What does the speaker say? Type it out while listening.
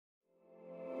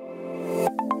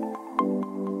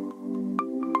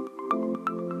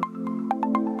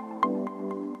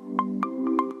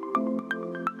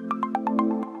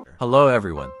Hello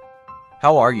everyone.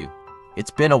 How are you? It's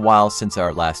been a while since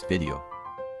our last video.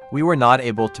 We were not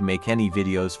able to make any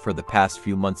videos for the past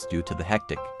few months due to the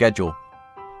hectic schedule.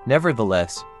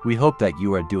 Nevertheless, we hope that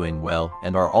you are doing well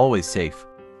and are always safe.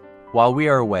 While we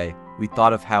are away, we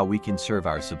thought of how we can serve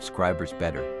our subscribers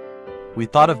better. We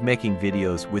thought of making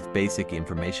videos with basic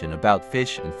information about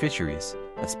fish and fisheries,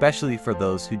 especially for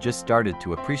those who just started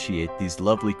to appreciate these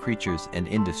lovely creatures and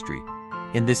industry.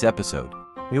 In this episode,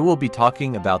 we will be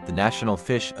talking about the national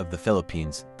fish of the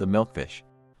Philippines, the milkfish.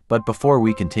 But before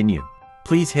we continue,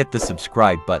 please hit the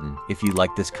subscribe button if you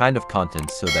like this kind of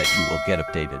content so that you will get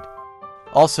updated.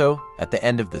 Also, at the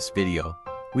end of this video,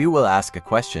 we will ask a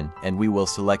question and we will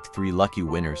select 3 lucky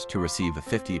winners to receive a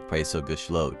 50 peso gish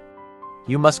load.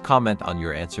 You must comment on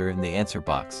your answer in the answer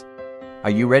box. Are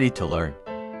you ready to learn?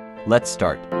 Let's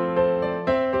start.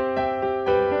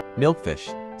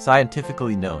 Milkfish,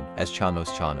 scientifically known as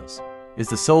chanos, is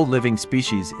the sole living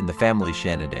species in the family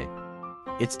Chianidae.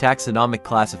 Its taxonomic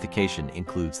classification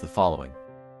includes the following: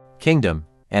 Kingdom,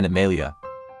 Animalia.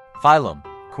 Phylum,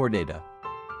 Chordata.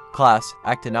 Class,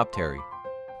 Actinopteri.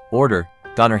 Order,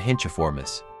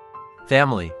 Gonorrhynchiformis.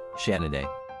 Family, Chianidae.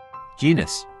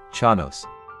 Genus, Chanos.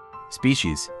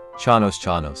 Species,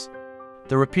 chanos.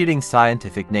 The repeating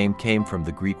scientific name came from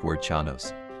the Greek word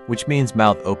chanos, which means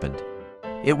mouth opened.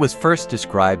 It was first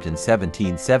described in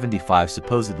 1775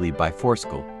 supposedly by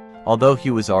Forskell, although he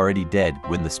was already dead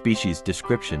when the species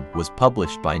description was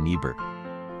published by Niebuhr.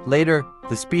 Later,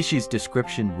 the species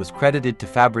description was credited to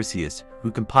Fabricius, who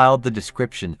compiled the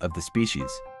description of the species.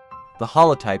 The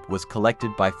holotype was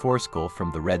collected by Forskell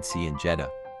from the Red Sea in Jeddah,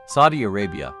 Saudi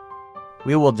Arabia.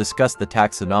 We will discuss the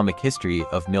taxonomic history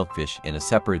of milkfish in a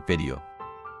separate video.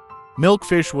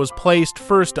 Milkfish was placed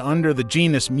first under the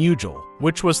genus Mugel,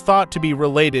 which was thought to be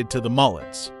related to the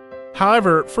mullets.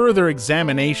 However, further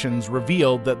examinations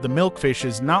revealed that the milkfish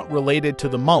is not related to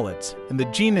the mullets, and the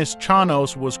genus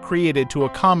Chanos was created to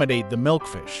accommodate the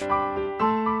milkfish.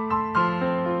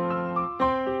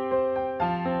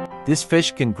 This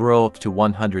fish can grow up to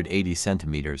 180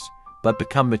 centimeters, but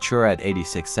become mature at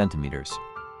 86 centimeters.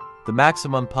 The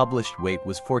maximum published weight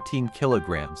was 14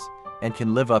 kilograms and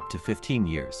can live up to 15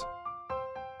 years.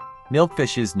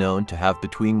 Milkfish is known to have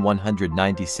between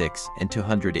 196 and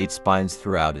 208 spines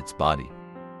throughout its body.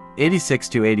 86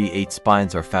 to 88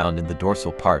 spines are found in the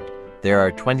dorsal part. There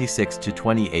are 26 to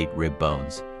 28 rib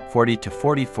bones, 40 to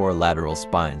 44 lateral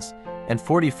spines, and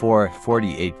 44 to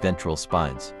 48 ventral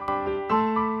spines.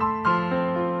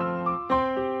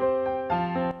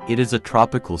 It is a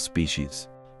tropical species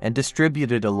and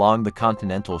distributed along the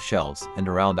continental shelves and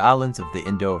around islands of the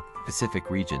Indo-Pacific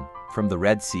region, from the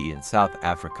Red Sea in South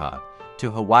Africa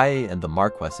to Hawaii and the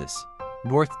Marquesas,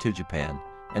 north to Japan,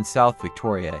 and South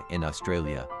Victoria in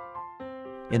Australia.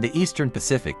 In the eastern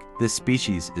Pacific, this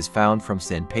species is found from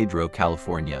San Pedro,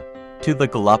 California, to the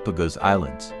Galapagos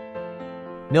Islands.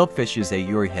 Milkfish is a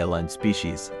euryhaline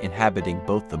species inhabiting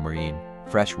both the marine,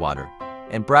 freshwater,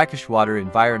 and brackish-water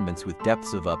environments with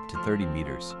depths of up to 30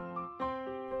 meters.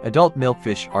 Adult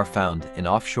milkfish are found in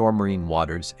offshore marine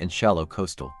waters and shallow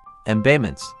coastal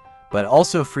embayments, but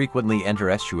also frequently enter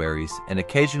estuaries and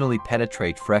occasionally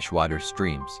penetrate freshwater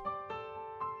streams.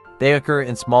 They occur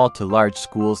in small to large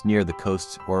schools near the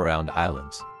coasts or around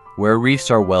islands, where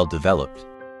reefs are well developed.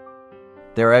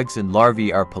 Their eggs and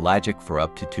larvae are pelagic for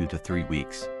up to 2 to 3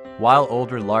 weeks, while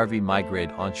older larvae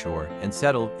migrate onshore and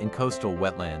settle in coastal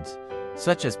wetlands,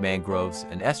 such as mangroves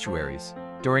and estuaries,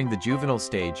 during the juvenile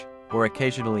stage, or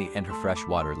occasionally enter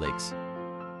freshwater lakes.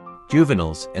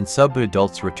 Juveniles and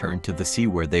subadults return to the sea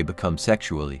where they become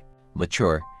sexually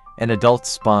mature, and adults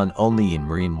spawn only in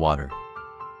marine water.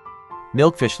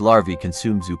 Milkfish larvae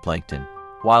consume zooplankton,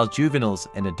 while juveniles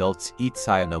and adults eat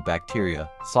cyanobacteria,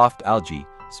 soft algae,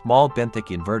 small benthic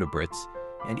invertebrates,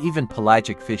 and even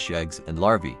pelagic fish eggs and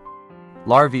larvae.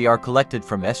 Larvae are collected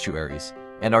from estuaries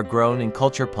and are grown in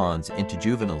culture ponds into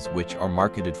juveniles, which are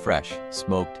marketed fresh,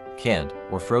 smoked, canned,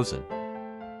 or frozen.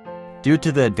 Due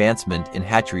to the advancement in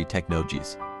hatchery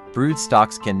technologies, brood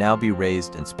stocks can now be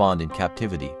raised and spawned in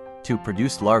captivity to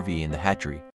produce larvae in the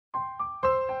hatchery.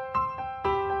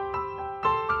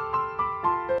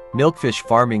 Milkfish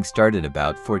farming started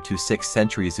about 4 to 6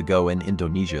 centuries ago in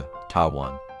Indonesia,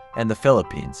 Taiwan, and the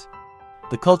Philippines.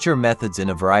 The culture methods in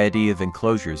a variety of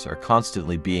enclosures are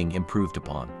constantly being improved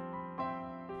upon.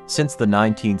 Since the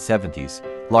 1970s,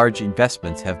 large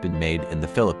investments have been made in the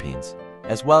Philippines,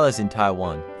 as well as in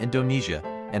Taiwan, Indonesia,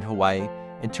 and Hawaii,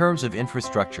 in terms of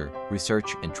infrastructure,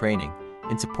 research, and training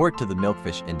in support to the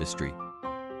milkfish industry.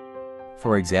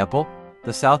 For example,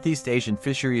 the Southeast Asian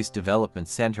Fisheries Development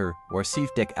Center, or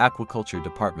SEAFDEC Aquaculture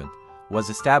Department, was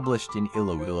established in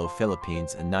Iloilo,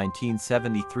 Philippines in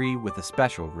 1973 with a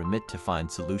special remit to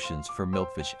find solutions for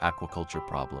milkfish aquaculture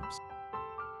problems.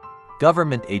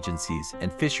 Government agencies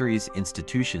and fisheries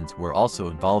institutions were also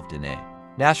involved in a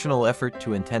national effort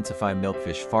to intensify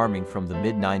milkfish farming from the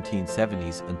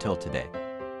mid-1970s until today.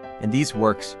 In these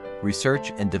works,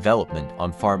 research and development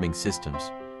on farming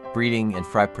systems, breeding and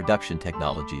fry production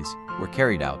technologies were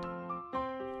carried out.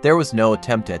 There was no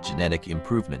attempt at genetic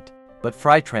improvement, but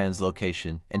fry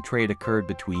translocation and trade occurred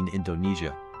between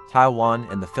Indonesia, Taiwan,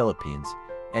 and the Philippines,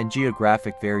 and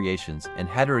geographic variations and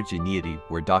heterogeneity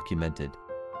were documented.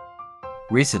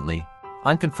 Recently,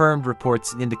 unconfirmed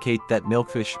reports indicate that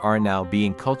milkfish are now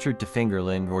being cultured to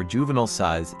fingerling or juvenile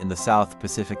size in the South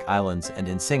Pacific Islands and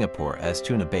in Singapore as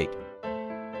tuna bait.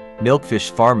 Milkfish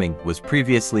farming was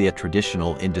previously a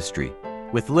traditional industry,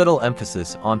 with little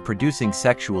emphasis on producing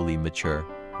sexually mature,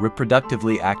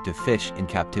 reproductively active fish in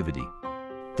captivity.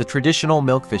 The traditional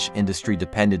milkfish industry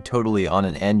depended totally on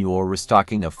an annual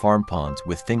restocking of farm ponds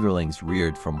with fingerlings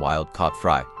reared from wild-caught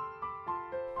fry.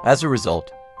 As a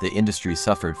result, the industry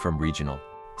suffered from regional,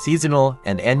 seasonal,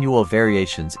 and annual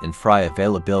variations in fry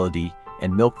availability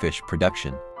and milkfish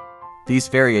production. These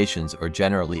variations are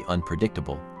generally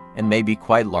unpredictable and may be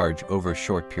quite large over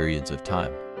short periods of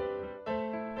time.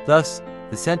 Thus,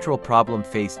 the central problem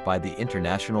faced by the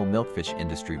international milkfish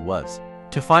industry was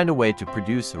to find a way to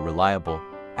produce a reliable,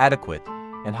 adequate,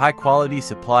 and high-quality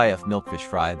supply of milkfish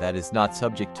fry that is not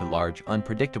subject to large,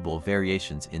 unpredictable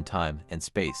variations in time and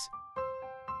space.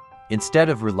 Instead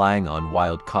of relying on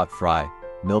wild-caught fry,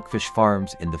 milkfish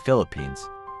farms in the Philippines,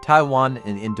 Taiwan,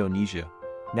 and Indonesia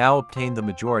now obtain the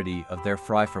majority of their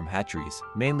fry from hatcheries,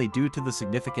 mainly due to the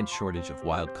significant shortage of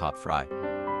wild-caught fry.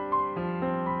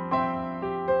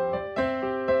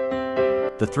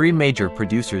 The three major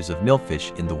producers of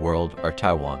milkfish in the world are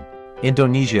Taiwan,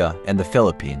 Indonesia, and the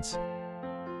Philippines.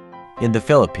 In the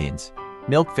Philippines,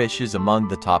 milkfish is among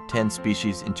the top 10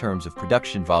 species in terms of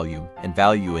production volume and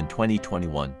value in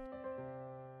 2021.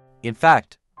 In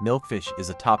fact, milkfish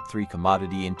is a top 3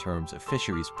 commodity in terms of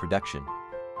fisheries production.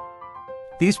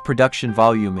 These production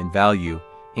volume and value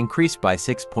increased by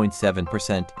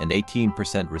 6.7% and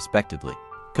 18% respectively,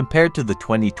 compared to the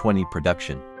 2020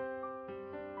 production.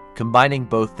 Combining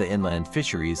both the inland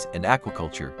fisheries and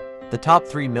aquaculture, the top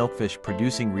 3 milkfish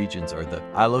producing regions are the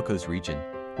Ilocos region,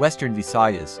 Western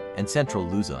Visayas, and Central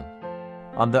Luzon.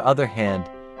 On the other hand,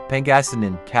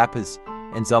 Pangasinan, Capiz,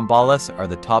 and Zambales are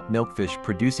the top milkfish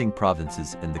producing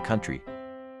provinces in the country.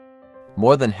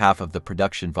 More than half of the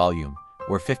production volume,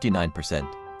 or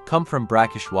 59%, come from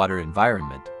brackish water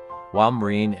environment, while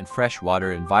marine and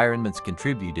freshwater environments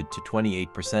contributed to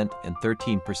 28% and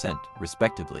 13%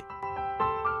 respectively.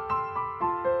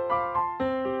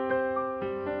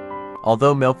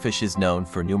 Although milkfish is known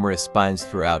for numerous spines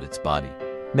throughout its body,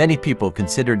 many people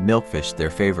considered milkfish their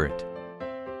favorite.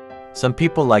 Some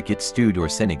people like it stewed or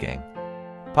sinigang,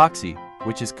 poxy,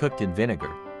 which is cooked in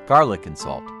vinegar, garlic and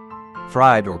salt,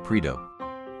 fried or prito,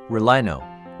 relleno,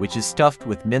 which is stuffed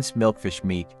with minced milkfish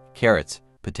meat, carrots,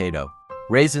 potato,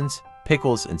 raisins,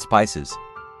 pickles and spices,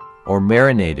 or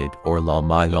marinated or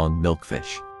lalmailon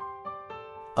milkfish.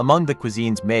 Among the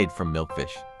cuisines made from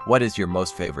milkfish, what is your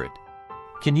most favorite?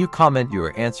 Can you comment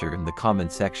your answer in the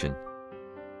comment section?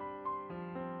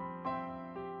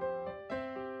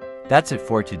 That's it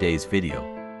for today's video.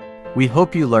 We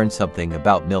hope you learned something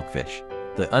about milkfish,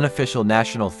 the unofficial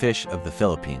national fish of the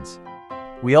Philippines.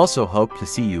 We also hope to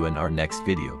see you in our next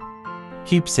video.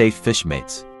 Keep safe,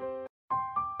 fishmates.